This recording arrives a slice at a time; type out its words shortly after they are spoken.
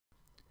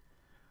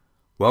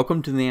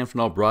Welcome to the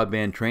Amphenol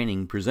Broadband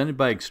Training presented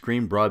by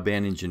Extreme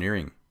Broadband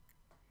Engineering.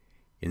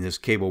 In this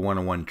Cable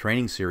 101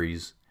 training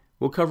series,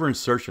 we'll cover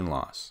insertion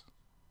loss.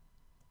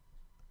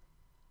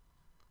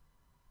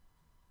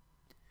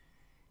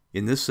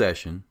 In this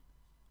session,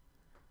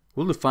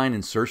 we'll define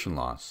insertion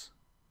loss,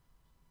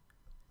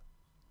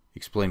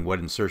 explain what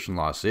insertion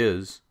loss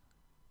is,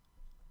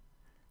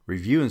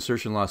 review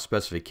insertion loss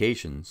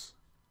specifications,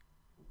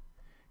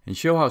 and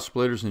show how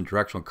splitters and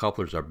directional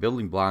couplers are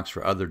building blocks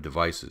for other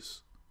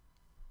devices.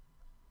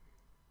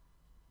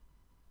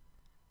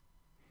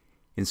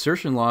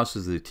 Insertion loss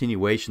is the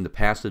attenuation the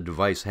passive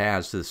device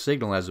has to the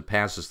signal as it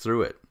passes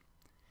through it.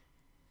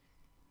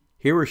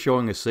 Here we're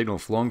showing a signal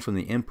flowing from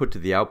the input to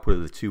the output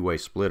of the two-way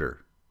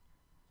splitter.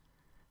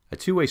 A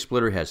two-way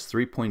splitter has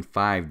 3.5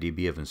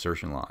 dB of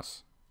insertion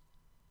loss.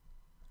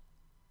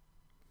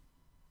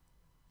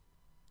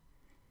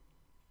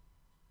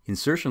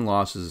 Insertion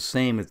loss is the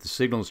same if the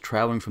signal is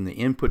traveling from the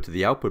input to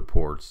the output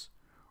ports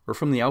or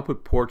from the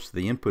output ports to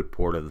the input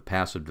port of the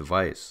passive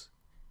device.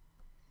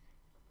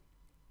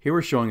 Here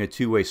we're showing a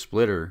two-way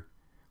splitter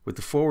with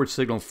the forward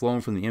signal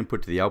flowing from the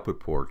input to the output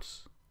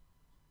ports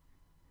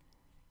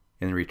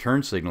and the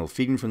return signal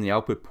feeding from the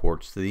output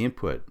ports to the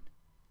input.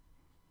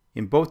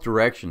 In both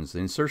directions, the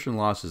insertion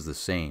loss is the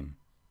same.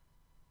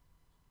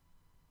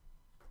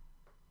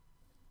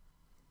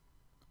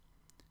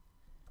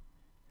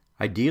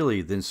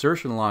 Ideally, the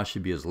insertion loss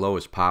should be as low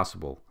as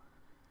possible,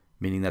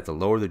 meaning that the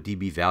lower the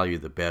dB value,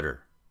 the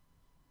better.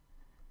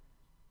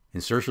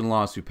 Insertion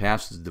loss through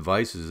passive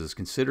devices is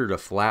considered a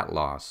flat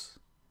loss.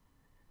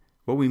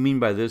 What we mean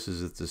by this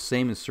is it's the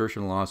same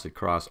insertion loss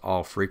across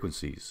all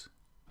frequencies.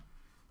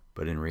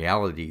 But in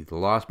reality, the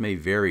loss may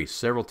vary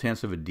several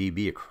tenths of a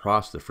dB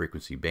across the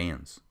frequency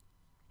bands.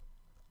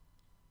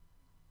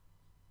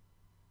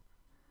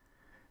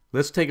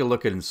 Let's take a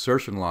look at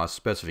insertion loss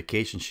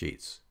specification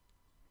sheets.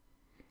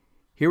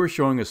 Here we're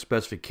showing a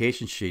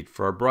specification sheet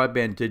for our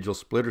broadband digital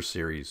splitter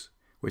series,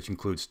 which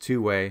includes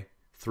two-way,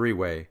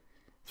 three-way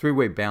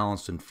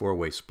balanced, and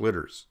four-way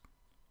splitters.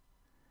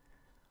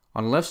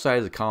 On the left side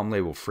is the column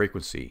labeled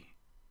frequency.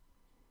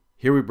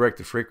 Here we break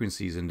the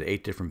frequencies into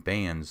 8 different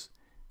bands,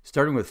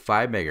 starting with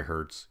 5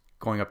 MHz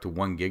going up to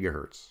 1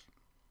 GHz.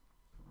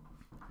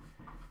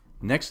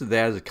 Next to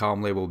that is a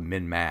column labeled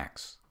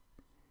min-max.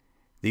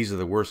 These are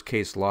the worst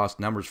case loss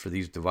numbers for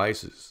these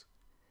devices.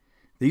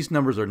 These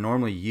numbers are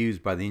normally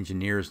used by the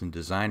engineers and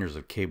designers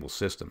of cable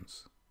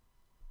systems.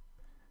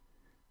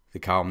 The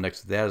column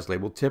next to that is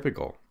labeled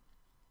typical.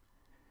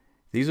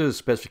 These are the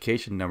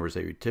specification numbers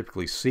that you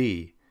typically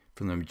see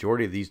from the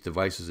majority of these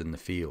devices in the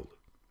field.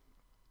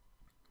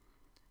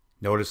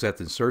 Notice that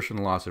the insertion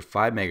loss at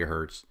 5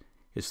 MHz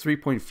is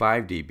 3.5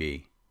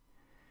 dB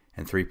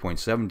and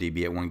 3.7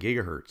 dB at 1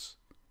 GHz.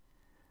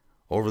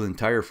 Over the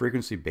entire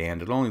frequency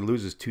band, it only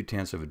loses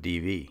 0.2 of a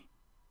dB.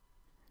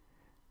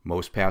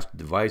 Most passive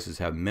devices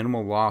have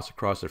minimal loss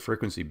across the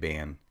frequency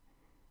band,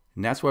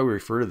 and that's why we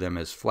refer to them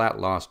as flat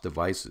loss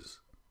devices.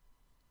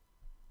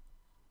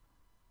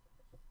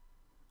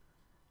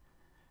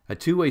 A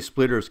two-way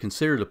splitter is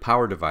considered a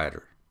power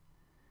divider.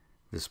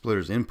 The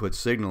splitter's input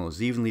signal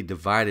is evenly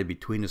divided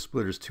between the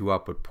splitter's two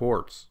output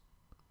ports.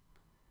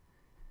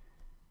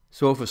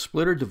 So if a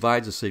splitter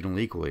divides a signal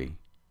equally,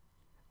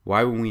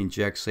 why when we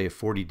inject, say, a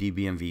 40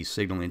 dBmV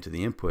signal into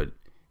the input,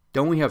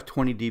 don't we have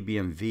 20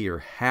 dBmV or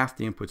half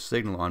the input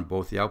signal on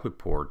both the output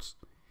ports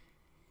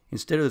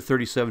instead of the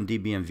 37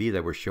 dBmV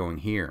that we're showing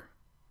here?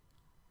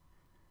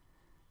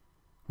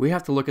 We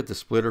have to look at the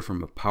splitter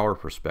from a power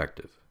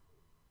perspective.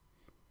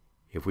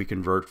 If we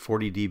convert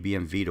 40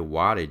 dBmV to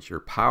wattage or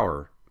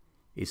power,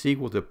 it's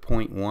equal to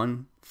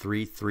 0.1333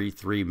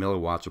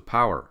 milliwatts of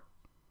power.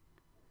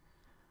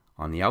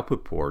 On the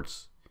output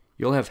ports,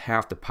 you'll have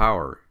half the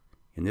power,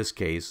 in this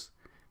case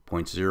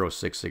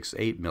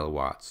 0.0668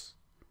 milliwatts.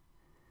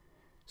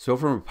 So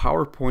from a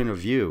power point of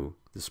view,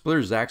 the splitter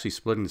is actually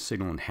splitting the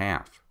signal in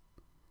half.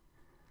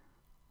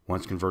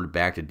 Once converted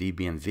back to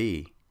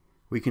dBmV,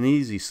 we can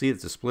easily see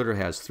that the splitter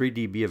has 3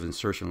 dB of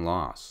insertion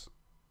loss.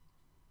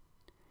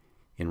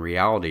 In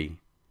reality,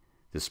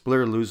 the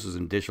splitter loses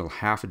an additional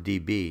half a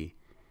dB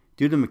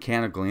due to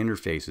mechanical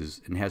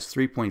interfaces and has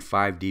 3.5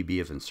 dB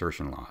of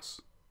insertion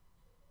loss.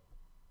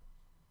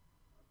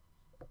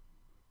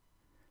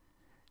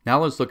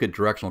 Now let's look at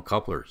directional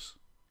couplers.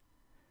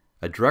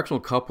 A directional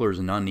coupler is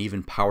an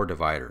uneven power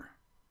divider.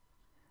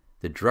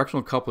 The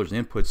directional coupler's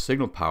input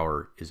signal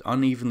power is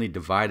unevenly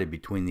divided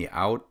between the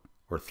out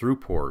or through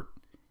port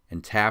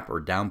and tap or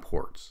down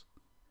ports.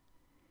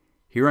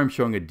 Here I'm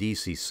showing a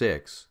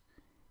DC6.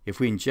 If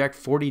we inject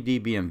 40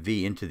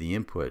 dBmV into the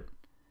input,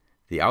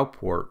 the out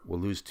port will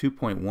lose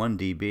 2.1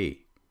 dB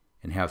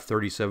and have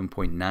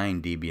 37.9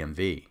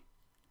 dBmV.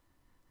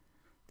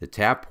 The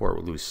tap port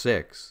will lose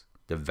 6,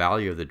 the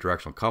value of the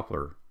directional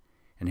coupler,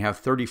 and have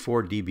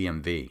 34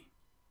 dBmV.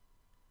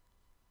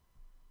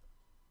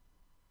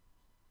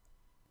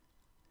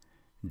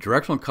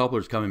 Directional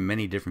couplers come in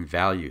many different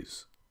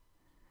values.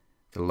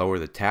 The lower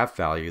the tap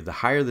value, the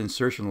higher the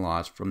insertion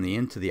loss from the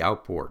in to the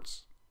out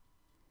ports.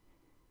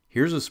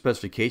 Here's a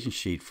specification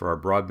sheet for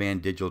our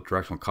broadband digital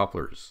directional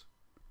couplers.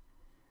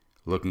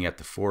 Looking at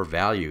the 4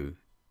 value,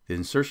 the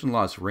insertion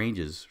loss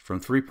ranges from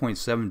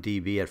 3.7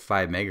 dB at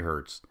 5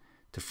 MHz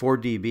to 4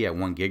 dB at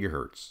 1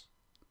 GHz.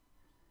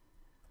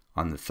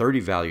 On the 30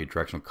 value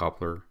directional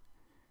coupler,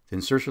 the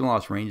insertion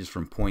loss ranges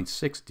from 0.6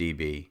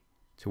 dB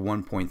to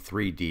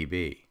 1.3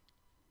 dB.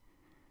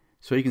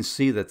 So you can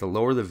see that the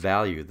lower the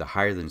value, the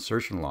higher the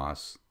insertion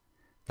loss.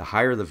 The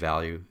higher the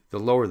value, the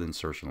lower the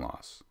insertion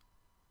loss.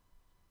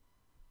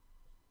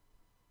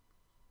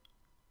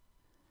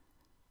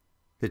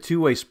 The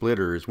two-way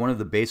splitter is one of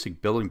the basic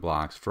building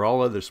blocks for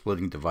all other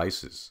splitting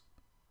devices.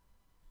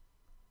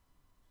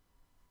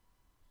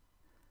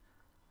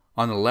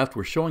 On the left,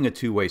 we're showing a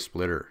two-way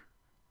splitter.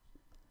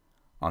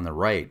 On the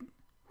right,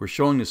 we're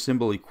showing the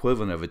symbol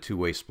equivalent of a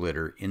two-way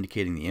splitter,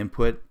 indicating the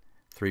input,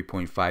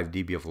 3.5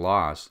 dB of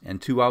loss,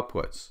 and 2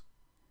 outputs.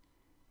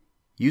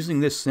 Using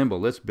this symbol,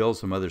 let's build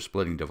some other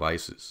splitting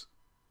devices.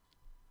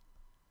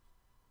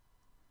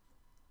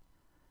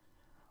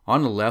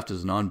 On the left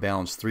is an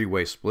unbalanced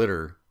three-way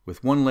splitter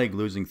with one leg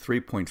losing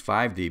 3.5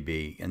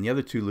 dB and the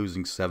other two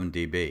losing 7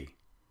 dB.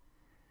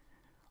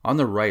 On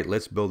the right,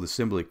 let's build the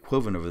symbol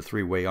equivalent of a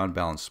three-way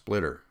unbalanced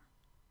splitter.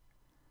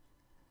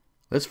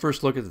 Let's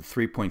first look at the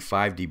 3.5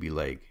 dB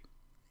leg.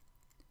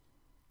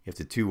 If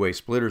the two-way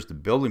splitter is the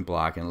building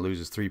block and it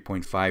loses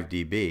 3.5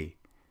 dB,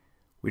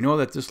 we know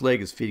that this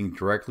leg is feeding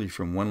directly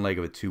from one leg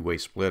of a two-way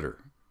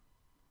splitter.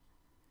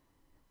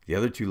 The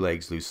other two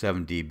legs lose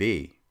 7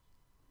 dB.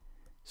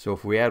 So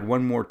if we add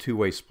one more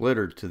two-way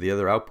splitter to the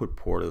other output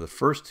port of the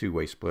first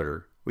two-way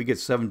splitter, we get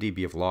 7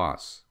 dB of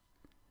loss.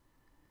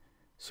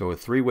 So a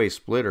three-way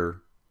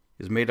splitter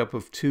is made up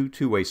of two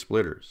two-way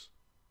splitters.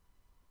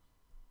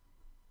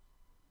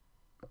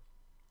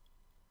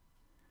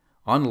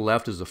 On the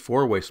left is a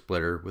four-way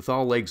splitter with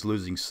all legs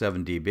losing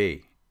 7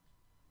 dB.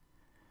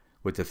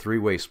 With the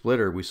three-way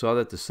splitter, we saw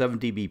that the 7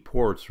 dB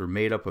ports were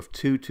made up of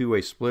two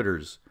two-way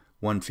splitters,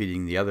 one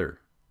feeding the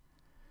other.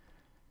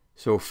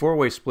 So a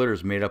four-way splitter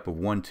is made up of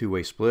one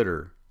two-way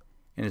splitter,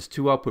 and its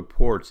two output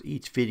ports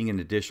each feeding an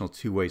additional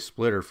two-way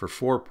splitter for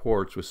 4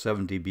 ports with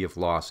 7 dB of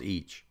loss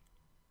each.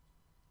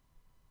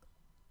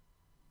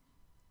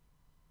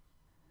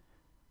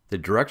 The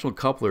directional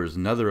coupler is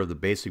another of the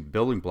basic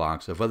building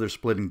blocks of other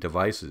splitting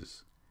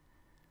devices.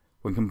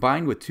 When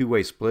combined with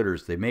two-way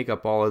splitters, they make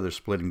up all other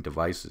splitting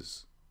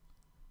devices.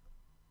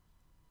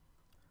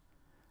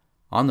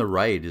 On the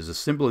right is a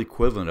symbol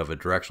equivalent of a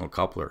directional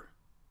coupler.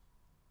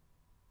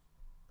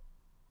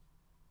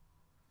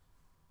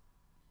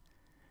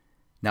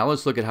 Now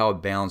let's look at how a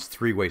balanced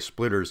three-way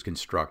splitter is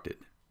constructed.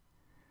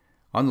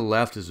 On the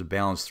left is a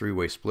balanced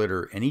three-way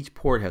splitter, and each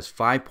port has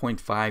 5.5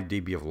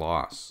 dB of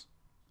loss.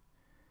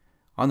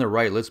 On the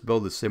right, let's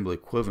build the symbol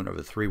equivalent of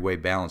a three-way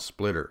balanced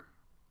splitter.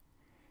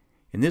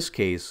 In this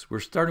case, we're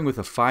starting with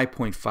a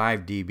 5.5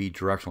 dB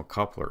directional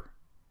coupler.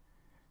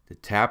 The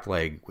tap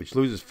leg, which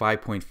loses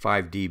 5.5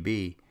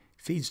 dB,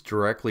 feeds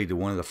directly to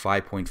one of the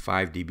 5.5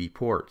 dB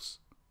ports.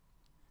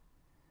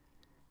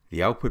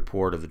 The output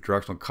port of the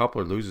directional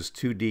coupler loses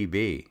 2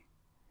 dB.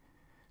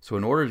 So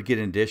in order to get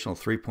an additional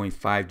 3.5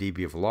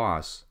 dB of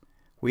loss,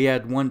 we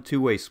add one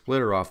two-way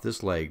splitter off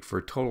this leg for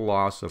a total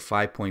loss of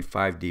 5.5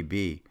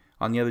 dB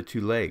on the other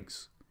two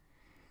legs.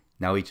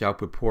 Now each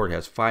output port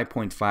has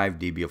 5.5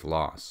 dB of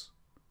loss.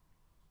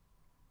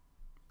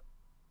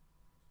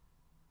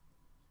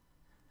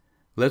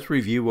 Let's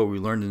review what we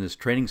learned in this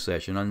training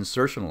session on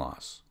insertion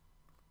loss.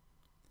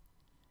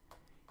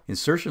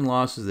 Insertion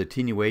loss is the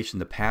attenuation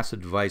the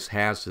passive device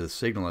has to the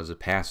signal as it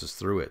passes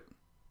through it.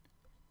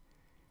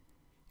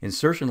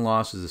 Insertion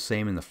loss is the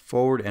same in the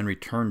forward and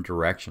return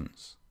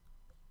directions.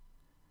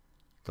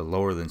 The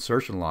lower the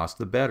insertion loss,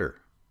 the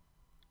better.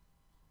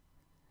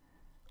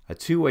 A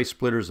two-way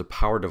splitter is a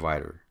power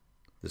divider.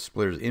 The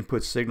splitter's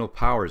input signal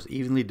power is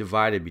evenly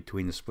divided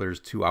between the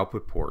splitter's two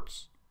output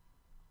ports.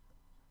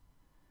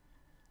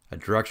 A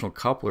directional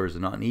coupler is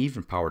an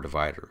uneven power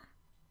divider.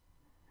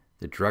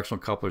 The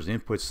directional coupler's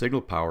input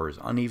signal power is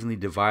unevenly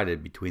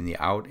divided between the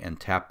out and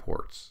tap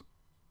ports.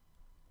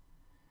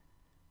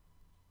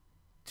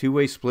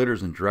 Two-way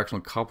splitters and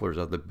directional couplers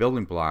are the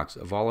building blocks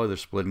of all other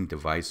splitting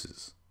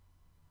devices.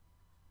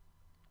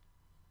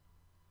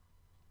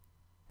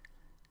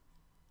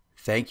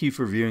 Thank you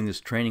for viewing this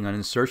training on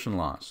insertion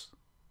loss.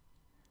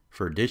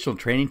 For additional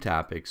training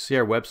topics, see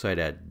our website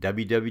at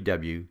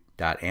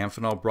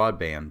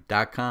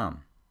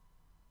www.amphenolbroadband.com.